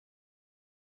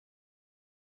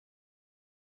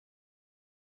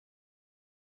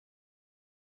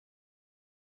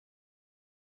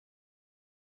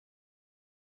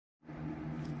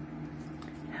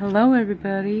Hello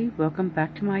everybody, welcome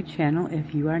back to my channel.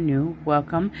 If you are new,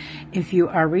 welcome. If you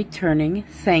are returning,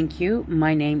 thank you.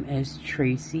 My name is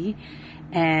Tracy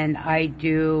and I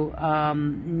do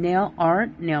nail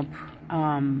art, nail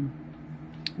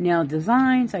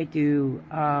designs. I do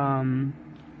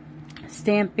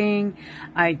stamping,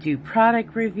 I do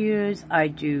product reviews, I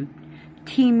do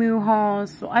Temu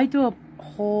hauls. So I do a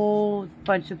whole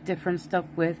bunch of different stuff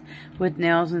with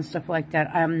nails and stuff like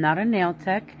that. I'm not a nail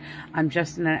tech. I'm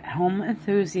just an at-home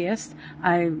enthusiast.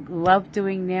 I love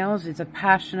doing nails. It's a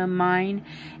passion of mine.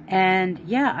 And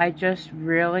yeah, I just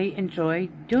really enjoy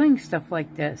doing stuff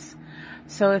like this.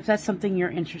 So if that's something you're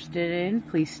interested in,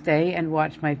 please stay and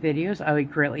watch my videos. I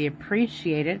would greatly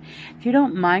appreciate it. If you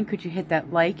don't mind, could you hit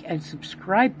that like and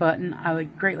subscribe button? I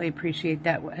would greatly appreciate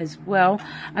that as well.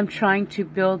 I'm trying to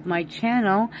build my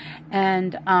channel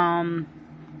and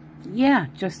yeah,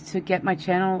 just to get my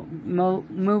channel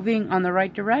moving on the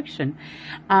right direction.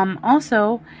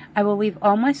 Also, I will leave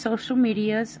all my social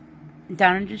medias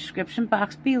down in the description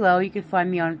box below. You can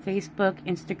find me on Facebook,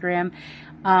 Instagram,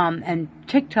 and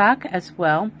TikTok as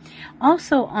well.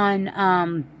 Also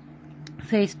on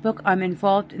Facebook, I'm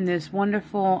involved in this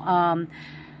wonderful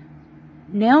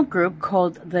nail group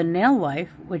called The Nail Life,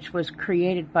 which was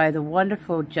created by the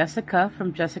wonderful Jessica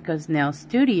from Jessica's Nail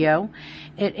Studio.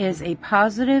 It is a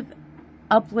positive,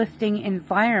 uplifting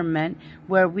environment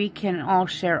where we can all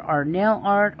share our nail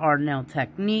art, our nail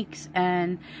techniques,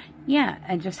 and yeah,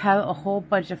 and just have a whole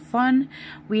bunch of fun.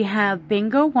 We have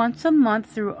bingo once a month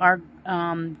through our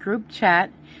group chat,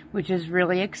 which is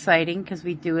really exciting because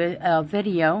we do a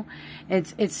video.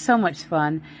 It's so much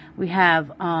fun. We have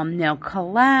nail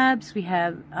collabs. We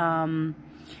have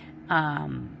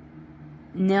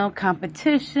nail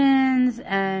competitions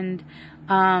and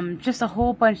just a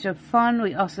whole bunch of fun.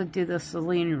 We also do the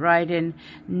Celine Ryden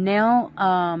nail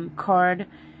card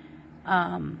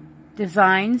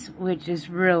designs, which is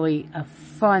really a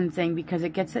fun thing because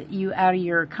it gets you out of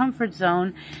your comfort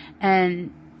zone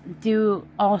and do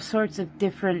all sorts of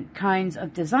different kinds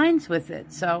of designs with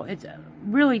it. So it's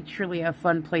really truly a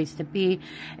fun place to be.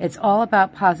 It's all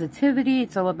about positivity.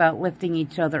 It's all about lifting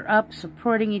each other up,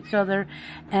 supporting each other,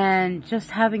 and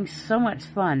just having so much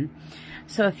fun.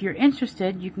 So if you're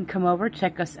interested, you can come over,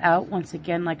 check us out. Once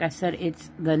again, like I said,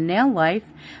 it's The Nail Life.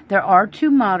 There are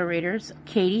two moderators,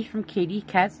 Katie from Katie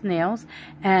Cat's Nails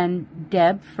and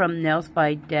Deb from Nails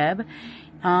by Deb.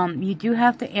 You do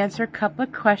have to answer a couple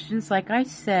of questions, like I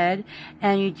said,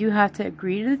 and you do have to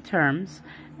agree to the terms,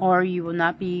 or you will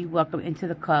not be welcome into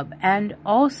the club. And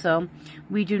also,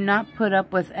 we do not put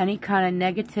up with any kind of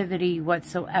negativity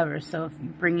whatsoever. So if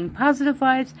you're bringing positive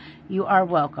vibes, you are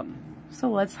welcome. So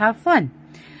let's have fun.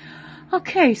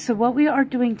 Okay, so what we are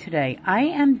doing today, I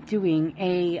am doing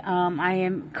I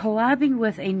am collabing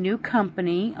with a new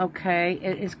company, okay?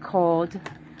 It is called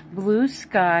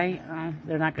BlueSky.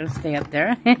 They're not going to stay up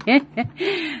there.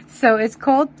 So it's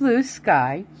called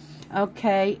BlueSky,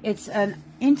 okay? It's an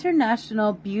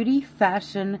international beauty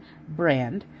fashion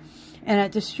brand, and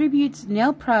it distributes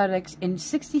nail products in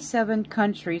 67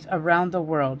 countries around the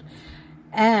world.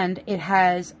 And it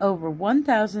has over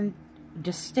 1,000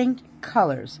 distinct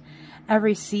colors.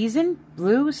 Every season,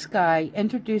 BlueSky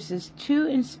introduces two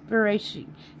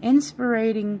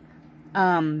inspiring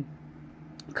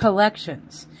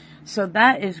collections. So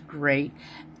that is great.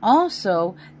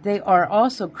 Also, they are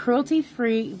also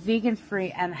cruelty-free,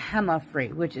 vegan-free, and Hema-free,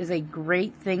 which is a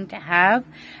great thing to have.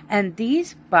 And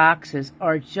these boxes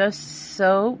are just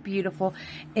so beautiful.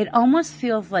 It almost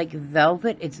feels like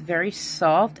velvet. It's very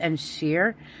soft and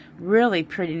sheer. Really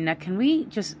pretty. Now, can we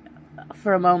just,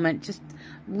 for a moment, just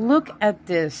look at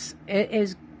this? It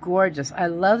is gorgeous. I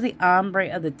love the ombre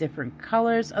of the different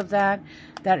colors of that.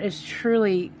 That is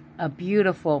truly a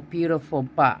beautiful, beautiful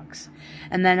box.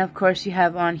 And then, of course, you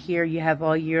have on here, you have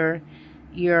all your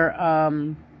you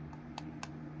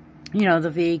know, the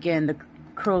vegan, the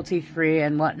cruelty-free,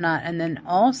 and whatnot. And then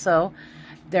also,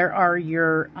 there are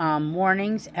your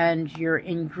warnings and your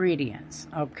ingredients,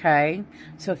 okay?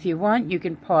 So if you want, you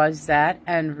can pause that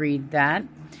and read that.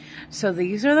 So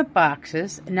these are the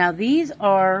boxes. Now, these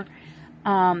are,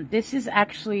 this is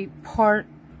actually part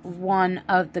one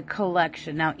of the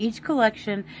collection. Now, each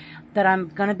collection that I'm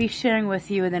going to be sharing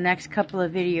with you in the next couple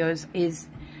of videos is,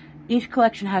 each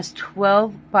collection has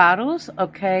 12 bottles,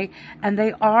 okay? And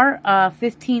they are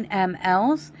 15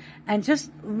 mLs. And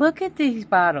just look at these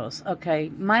bottles, okay?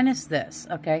 Minus this,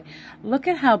 okay? Look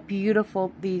at how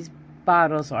beautiful these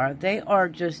bottles are. They are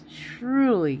just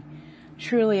truly,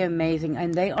 truly amazing.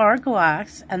 And they are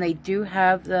glass, and they do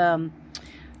have the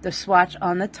swatch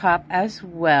on the top as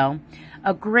well.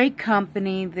 A great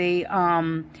company.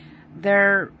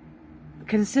 They're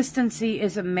consistency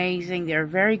is amazing. They're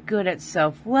very good at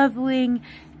self-leveling,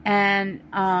 and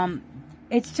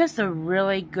it's just a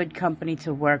really good company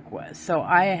to work with. So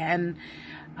I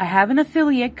have an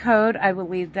affiliate code. I will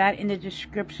leave that in the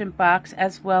description box,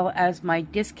 as well as my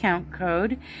discount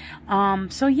code.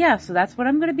 So yeah, so that's what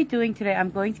I'm going to be doing today.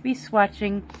 I'm going to be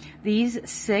swatching these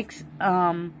 6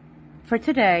 for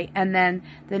today, and then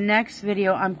the next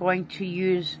video I'm going to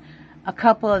use a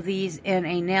couple of these in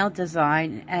a nail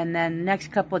design, and then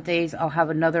next couple of days I'll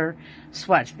have another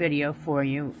swatch video for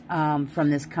you from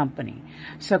this company.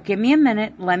 So give me a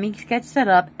minute, let me get set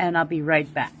up, and I'll be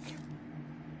right back.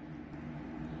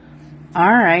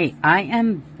 Alright, I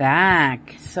am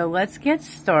back. So let's get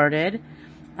started.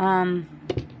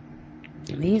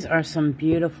 These are some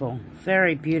beautiful,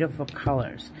 very beautiful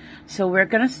colors. So we're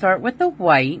going to start with the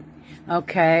white,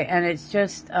 okay, and it's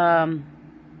just, it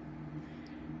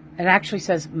actually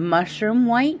says mushroom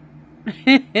white.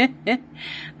 That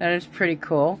is pretty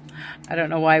cool. I don't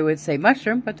know why I would say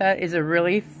mushroom, but that is a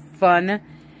really fun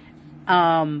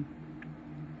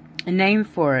name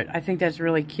for it. I think that's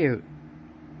really cute.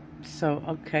 So,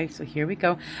 okay, so here we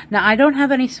go. Now, I don't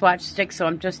have any swatch sticks, so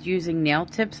I'm just using nail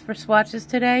tips for swatches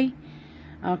today.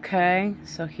 Okay,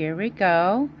 so here we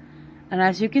go. And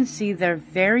as you can see, they're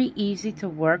very easy to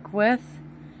work with.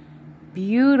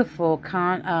 Beautiful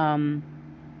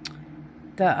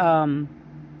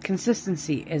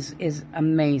consistency is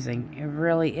amazing. It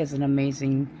really is an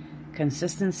amazing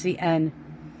consistency, and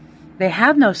they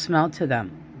have no smell to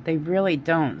them. They really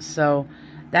don't. So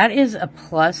that is a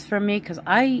plus for me, because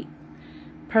I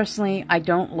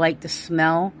don't like the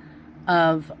smell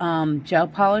of gel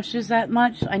polishes that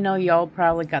much. I know y'all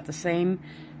probably got the same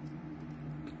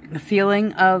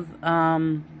feeling of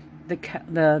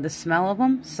the smell of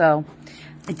them. So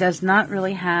it does not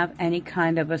really have any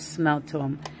kind of a smell to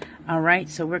them. Alright,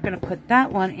 so we're going to put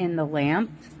that one in the lamp.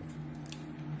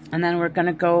 And then we're going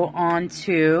to go on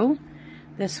to,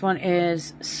 this one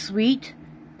is Sweet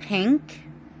Pink.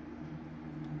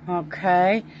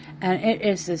 Okay, and it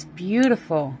is this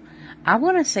beautiful, I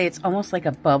want to say it's almost like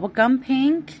a bubblegum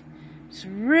pink. It's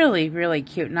really, really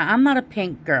cute. Now, I'm not a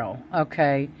pink girl,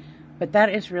 okay, but that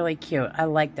is really cute. I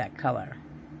like that color.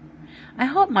 I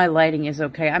hope my lighting is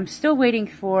okay. I'm still waiting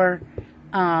for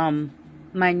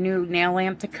my new nail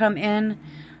lamp to come in,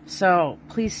 so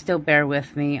please still bear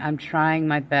with me. I'm trying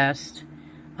my best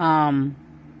to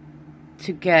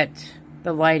get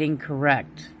the lighting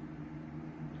correct.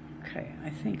 Okay, I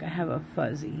think I have a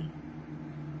fuzzy.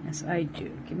 Yes, I do.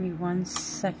 Give me 1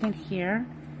 second here.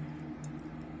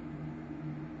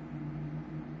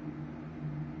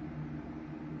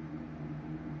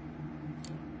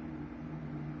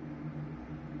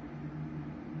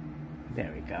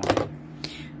 There we go.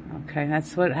 Okay,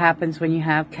 that's what happens when you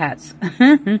have cats.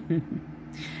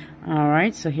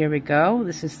 Alright, so here we go.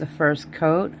 This is the first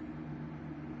coat.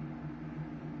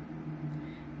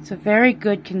 It's a very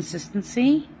good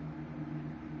consistency.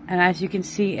 And as you can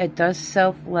see, it does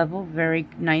self-level very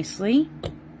nicely.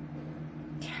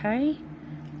 Okay.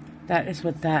 That is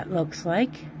what that looks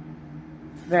like.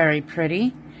 Very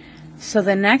pretty. So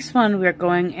the next one we're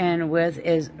going in with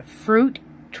is Fruit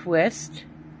Twist.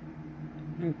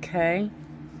 Okay.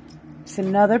 It's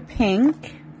another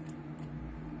pink.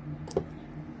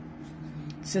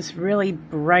 It's this really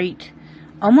bright,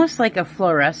 almost like a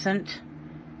fluorescent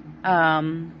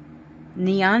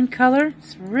neon color.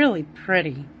 It's really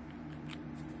pretty.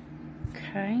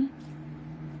 Okay.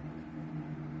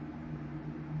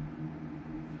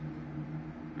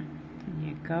 There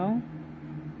you go.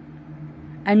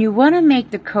 And you want to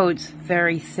make the coats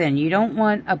very thin. You don't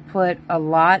want to put a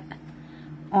lot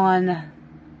on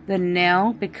the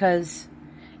nail because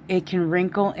it can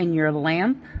wrinkle in your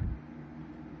lamp.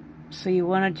 So you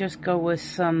want to just go with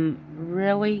some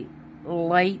really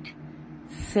light,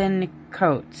 thin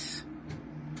coats.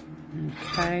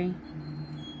 Okay.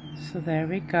 So there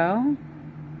we go.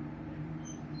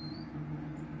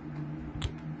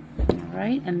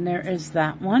 Alright, and there is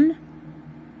that one.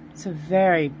 It's a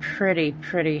very pretty,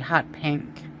 pretty hot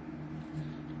pink.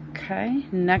 Okay,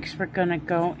 next we're going to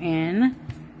go in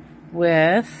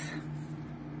with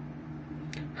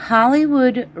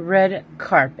Hollywood Red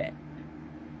Carpet.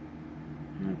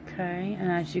 Okay,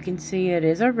 and as you can see, it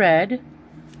is a red.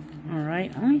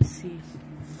 Alright, let me see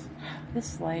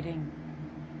this lighting.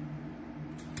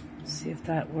 Let's see if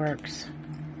that works.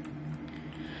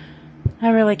 I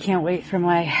really can't wait for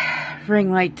my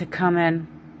ring light to come in.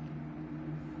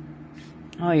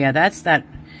 Oh yeah, that's that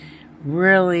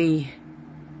really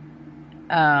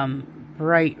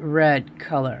bright red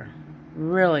color.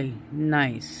 Really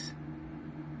nice.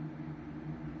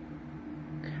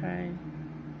 Okay.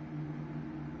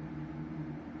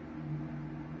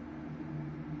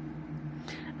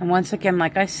 And once again,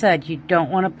 like I said, you don't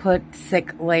want to put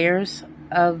thick layers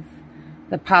of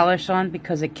the polish on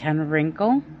because it can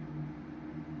wrinkle.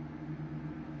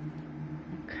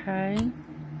 Okay,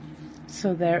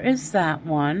 so there is that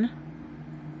one.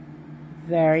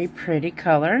 Very pretty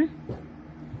color.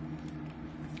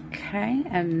 Okay,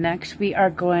 and next we are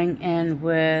going in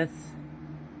with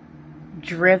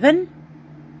Driven.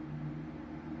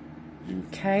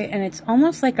 Okay, and it's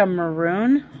almost like a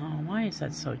maroon. Oh, why is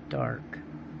that so dark?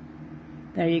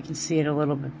 There, you can see it a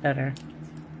little bit better.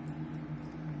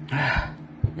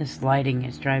 This lighting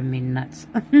is driving me nuts.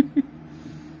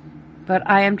 But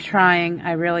I am trying.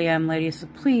 I really am, ladies. So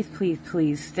please, please,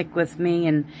 please stick with me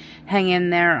and hang in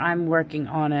there. I'm working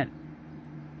on it.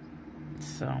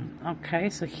 So, okay,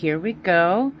 so here we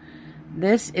go.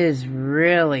 This is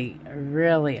really,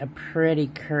 really a pretty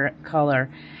color.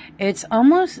 It's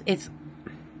almost,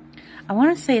 I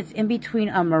want to say it's in between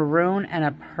a maroon and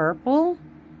a purple.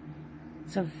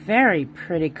 It's a very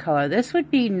pretty color. This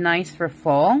would be nice for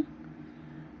fall.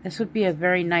 This would be a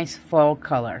very nice fall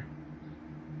color.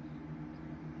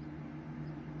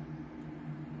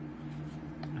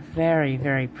 Very,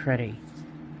 very pretty.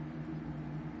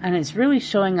 And it's really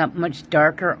showing up much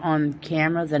darker on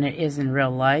camera than it is in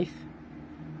real life.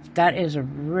 That is a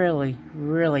really,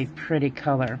 really pretty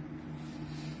color.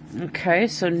 Okay,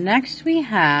 so next we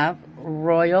have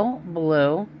Royal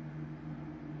Blue.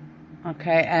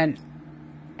 Okay, and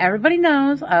everybody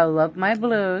knows I love my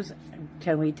blues.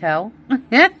 Can we tell?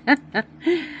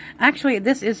 Actually,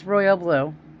 this is Royal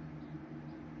Blue.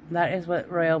 That is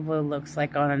what Royal Blue looks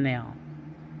like on a nail.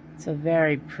 It's a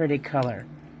very pretty color.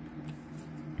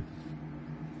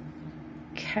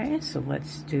 Okay, so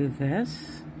let's do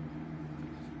this.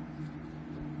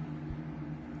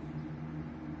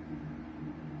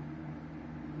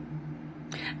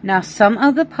 Now, some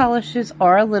of the polishes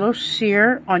are a little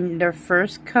sheer on their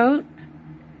first coat.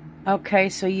 Okay,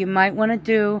 so you might want to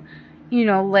do, you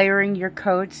know, layering your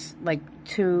coats, like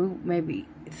 2, maybe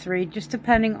 3, just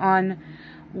depending on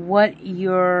what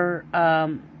your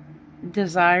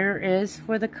desire is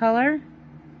for the color.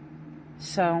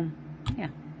 So, yeah.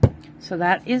 So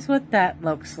that is what that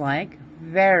looks like.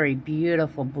 Very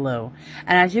beautiful blue.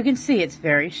 And as you can see, it's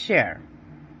very sheer.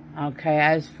 Okay,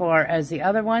 as far as the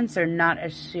other ones, they're not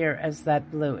as sheer as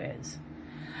that blue is.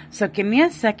 So give me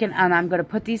a second, and I'm going to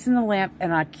put these in the lamp,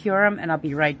 and I'll cure them, and I'll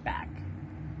be right back.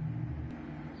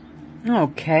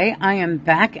 Okay, I am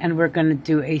back, and we're going to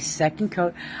do a second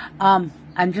coat.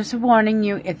 I'm just warning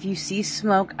you, if you see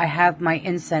smoke, I have my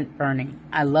incense burning.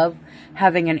 I love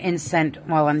having an incense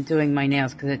while I'm doing my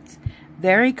nails, because it's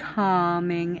very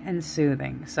calming and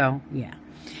soothing. So, yeah.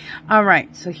 All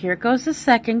right, so here goes the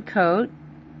second coat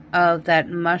of that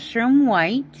mushroom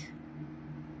white.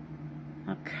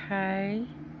 Okay.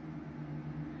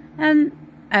 And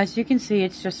as you can see,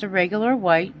 it's just a regular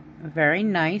white. Very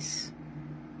nice.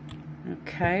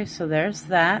 Okay, so there's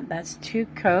that. That's 2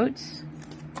 coats.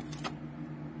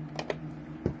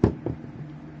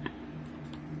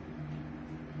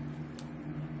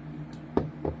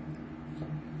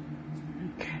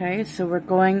 Okay, so we're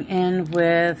going in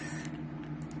with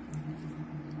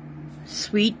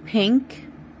Sweet Pink.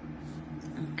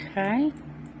 Okay.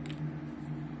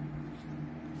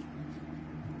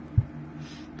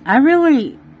 I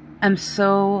really am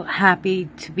so happy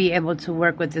to be able to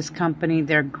work with this company.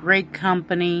 They're a great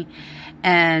company,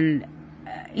 and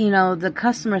you know, the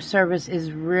customer service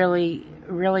is really,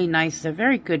 really nice. They're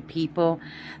very good people.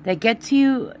 They get to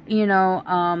you, you know,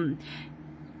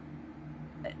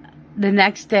 the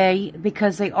next day,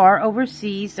 because they are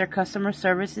overseas. Their customer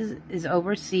service is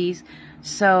overseas,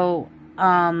 so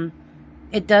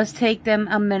it does take them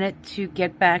a minute to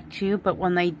get back to you, but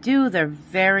when they do, they're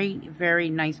very, very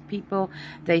nice people.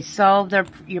 They solve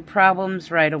your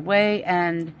problems right away,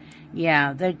 and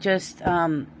yeah, they're just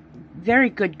very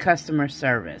good customer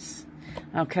service.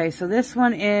 Okay, so this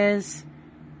one is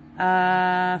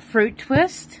Fruit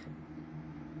Twist.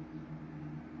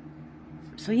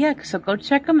 So yeah, so go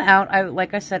check them out.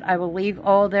 Like I said, I will leave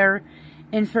all their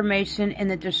information in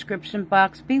the description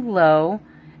box below.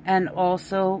 And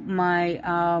also my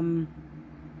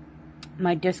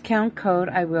my discount code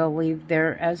I will leave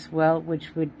there as well,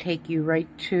 which would take you right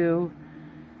to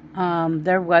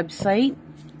their website,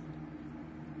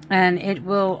 and it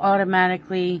will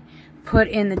automatically put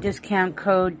in the discount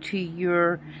code to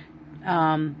your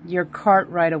cart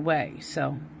right away.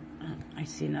 So I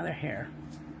see another hair.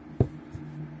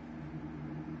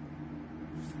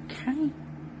 Okay.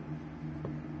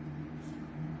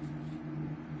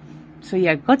 So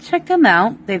yeah, go check them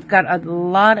out. They've got a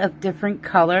lot of different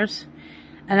colors.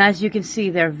 And as you can see,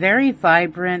 they're very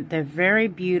vibrant. They're very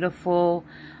beautiful.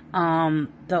 The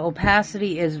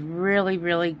opacity is really,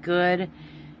 really good,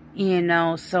 you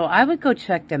know, so I would go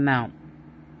check them out.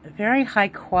 Very high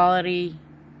quality,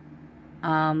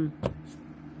 polishes.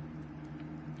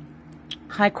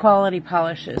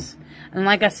 And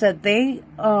like I said, they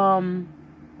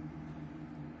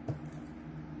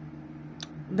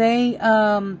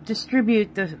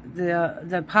distribute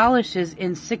the polishes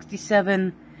in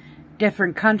 67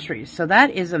 different countries. So that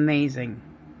is amazing.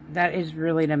 That is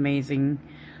really an amazing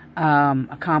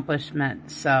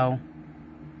accomplishment. So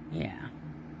yeah,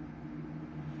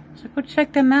 so go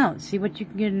check them out, see what you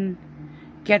can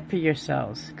get for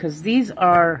yourselves, because these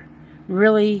are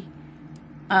really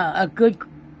a good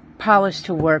polish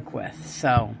to work with.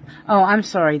 So, oh, I'm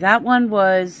sorry, that one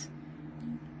was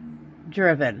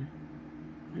Driven.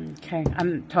 Okay,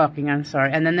 I'm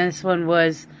sorry. And then this one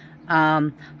was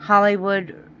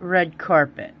Hollywood Red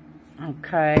Carpet.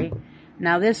 Okay,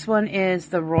 now this one is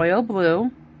the Royal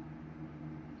Blue.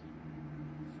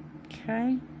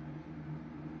 Okay.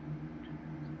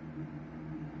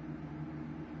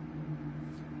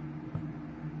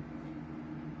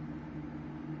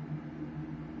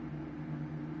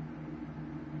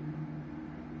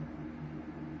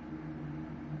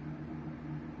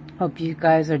 Hope you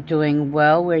guys are doing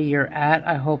well where you're at.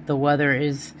 I hope the weather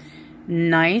is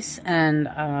nice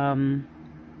and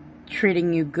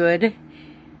treating you good.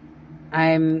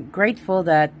 I'm grateful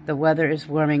that the weather is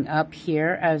warming up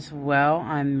here as well.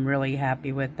 I'm really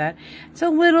happy with that. It's a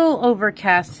little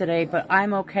overcast today, but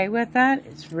I'm okay with that.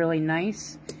 It's really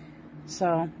nice.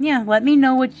 So yeah, let me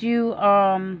know what you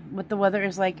what the weather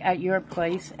is like at your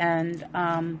place, and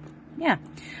yeah.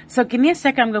 So give me a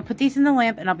second. I'm gonna put these in the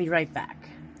lamp and I'll be right back.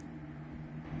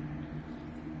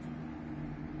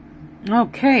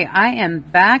 Okay, I am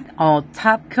back, all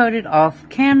top coated off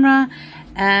camera,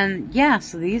 and yeah,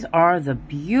 so these are the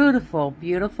beautiful,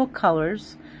 beautiful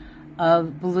colors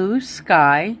of Blue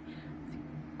Sky.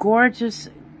 Gorgeous,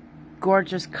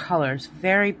 gorgeous colors,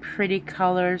 very pretty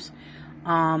colors.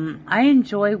 I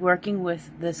enjoy working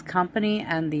with this company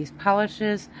and these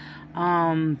polishes.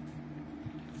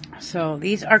 So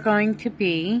these are going to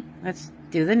be, let's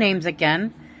do the names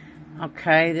again.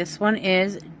 Okay, this one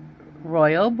is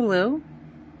Royal Blue.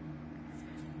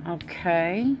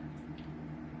 Okay.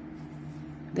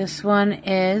 This one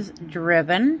is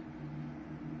Driven.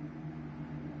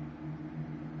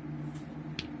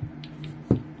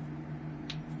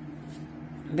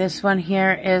 This one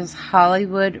here is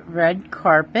Hollywood Red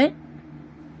Carpet.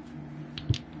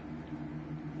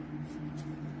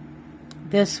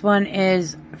 This one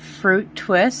is Fruit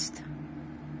Twist.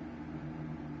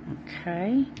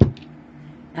 Okay.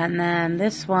 And then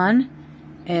this one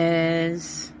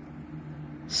is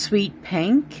Sweet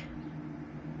Pink.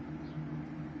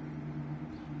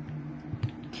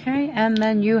 Okay, and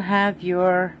then you have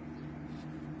your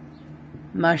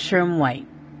Mushroom White.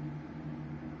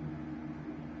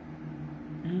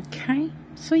 Okay,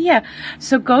 so yeah,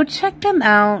 so go check them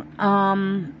out.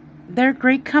 They're a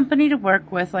great company to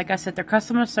work with. Like I said, their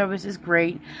customer service is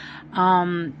great.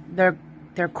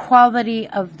 Their quality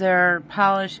of their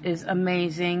polish is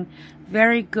amazing.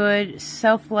 Very good,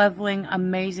 self-leveling,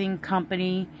 amazing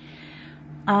company.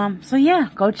 So yeah,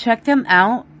 go check them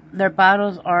out. Their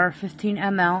bottles are 15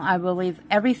 ml. I will leave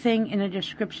everything in the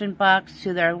description box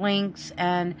to their links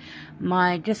and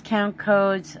my discount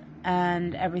codes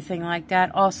and everything like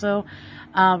that. Also,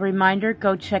 reminder,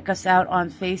 go check us out on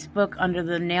Facebook under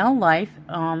the Nail Life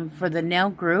for the nail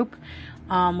group.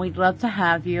 We'd love to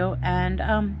have you.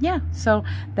 And yeah, so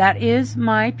that is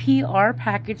my PR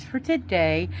package for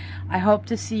today. I hope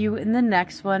to see you in the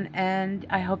next one, and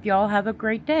I hope you all have a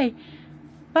great day.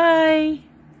 Bye.